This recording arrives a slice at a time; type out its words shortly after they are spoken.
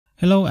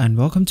Hello and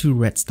welcome to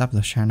Red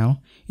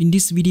channel. In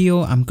this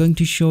video, I'm going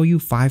to show you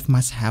 5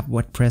 must-have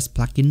WordPress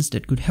plugins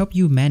that could help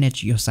you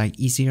manage your site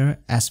easier,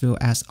 as well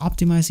as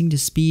optimizing the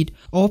speed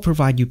or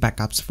provide you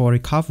backups for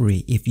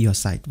recovery if your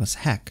site was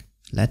hacked.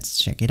 Let's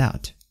check it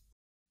out.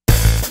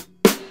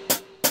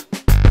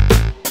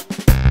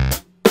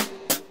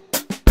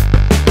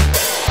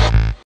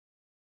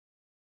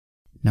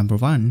 Number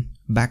 1.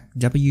 Back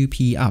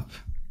WP up.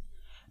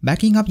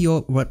 Backing up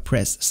your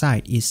WordPress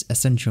site is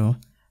essential.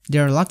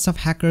 There are lots of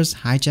hackers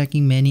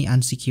hijacking many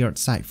unsecured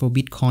sites for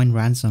Bitcoin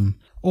ransom,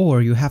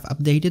 or you have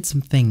updated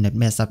something that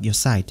messed up your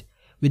site.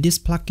 With this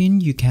plugin,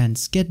 you can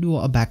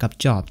schedule a backup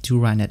job to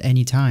run at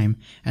any time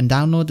and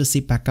download the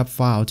zip backup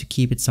file to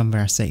keep it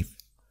somewhere safe.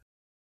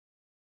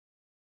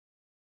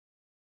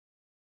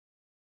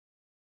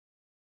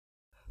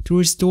 To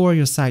restore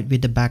your site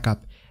with the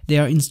backup,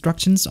 there are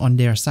instructions on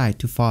their site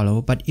to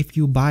follow, but if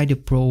you buy the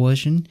Pro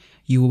version,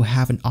 you will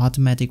have an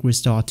automatic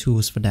restore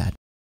tools for that.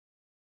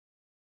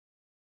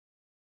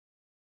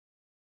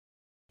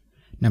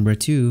 Number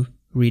 2.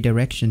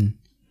 Redirection.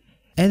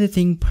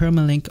 Editing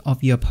permalink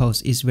of your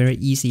post is very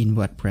easy in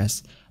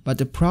WordPress, but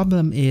the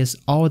problem is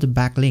all the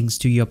backlinks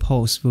to your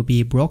post will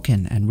be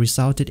broken and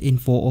resulted in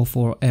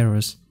 404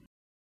 errors.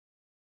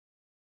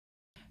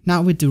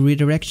 Now with the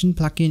Redirection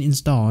plugin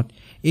installed,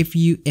 if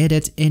you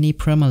edit any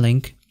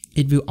permalink,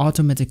 it will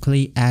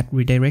automatically add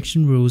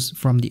redirection rules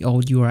from the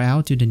old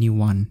URL to the new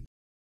one.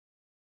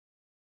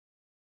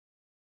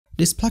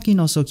 This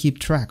plugin also keeps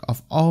track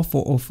of all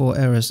 404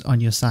 errors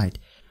on your site,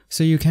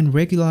 so you can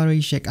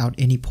regularly check out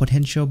any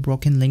potential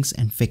broken links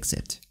and fix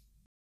it.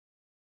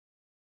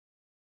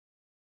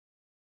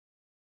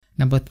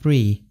 Number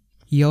 3.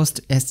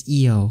 Yoast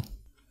SEO.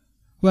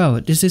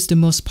 Well, this is the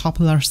most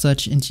popular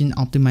search engine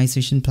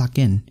optimization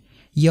plugin.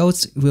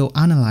 Yoast will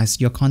analyze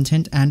your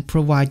content and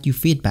provide you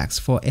feedbacks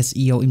for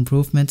SEO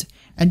improvement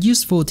and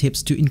useful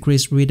tips to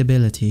increase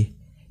readability.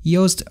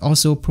 Yoast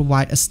also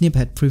provides a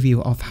snippet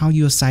preview of how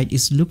your site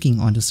is looking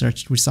on the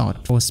search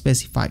result for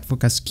specified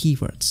focus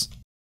keywords.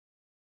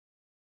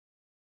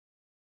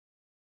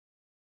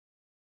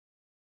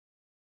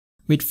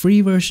 With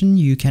free version,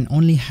 you can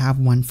only have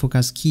one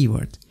focus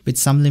keyword with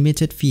some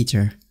limited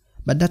feature,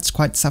 but that's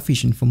quite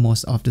sufficient for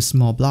most of the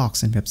small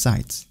blogs and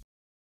websites.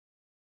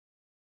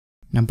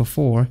 Number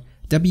 4.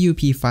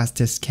 WP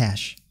Fastest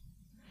Cache.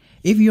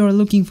 If you are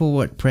looking for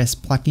WordPress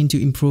plugin to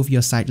improve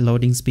your site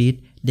loading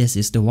speed, this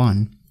is the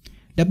one.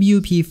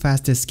 WP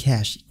Fastest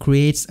Cache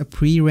creates a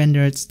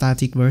pre-rendered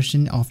static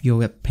version of your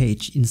web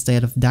page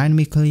instead of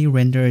dynamically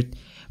rendered,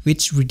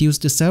 which reduces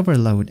the server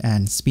load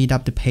and speed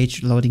up the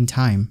page loading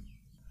time.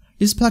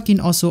 This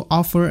plugin also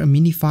offers a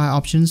minify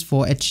options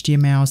for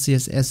HTML,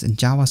 CSS, and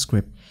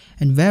JavaScript,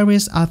 and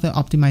various other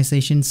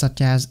optimizations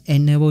such as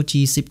enable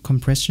gzip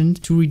compression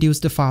to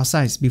reduce the file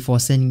size before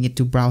sending it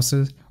to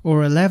browser,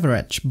 or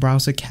leverage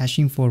browser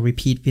caching for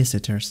repeat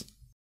visitors.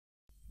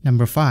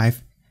 Number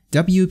 5.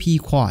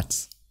 WP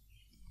Quartz.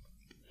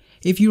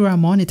 If you are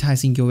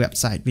monetizing your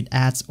website with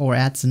ads or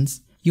AdSense,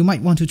 you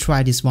might want to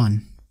try this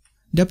one.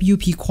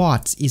 WP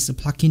Quartz is a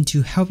plugin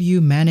to help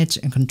you manage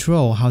and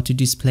control how to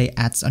display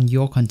ads on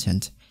your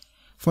content.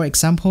 For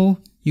example,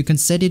 you can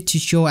set it to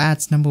show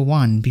ads number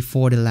 1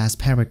 before the last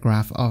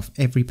paragraph of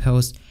every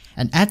post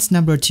and ads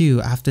number 2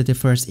 after the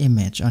first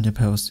image on the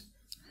post.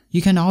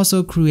 You can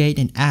also create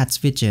an ads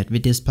widget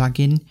with this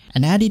plugin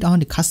and add it on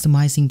the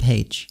customizing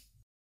page.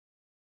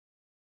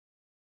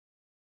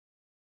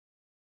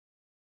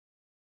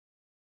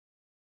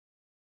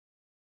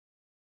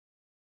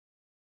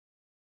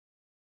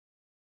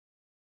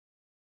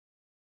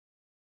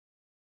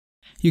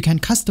 You can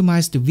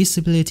customize the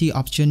visibility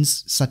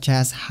options such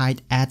as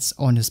hide ads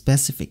on a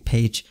specific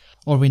page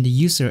or when the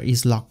user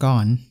is logged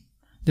on.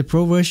 The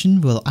Pro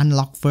version will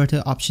unlock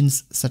further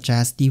options such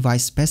as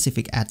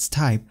device-specific ads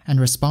type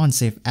and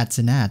responsive ads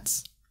and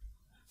ads.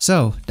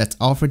 So that's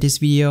all for this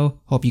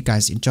video. Hope you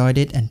guys enjoyed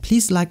it, and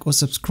please like or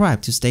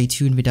subscribe to stay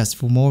tuned with us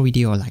for more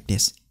videos like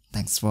this.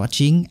 Thanks for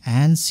watching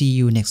and see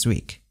you next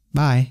week.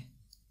 Bye!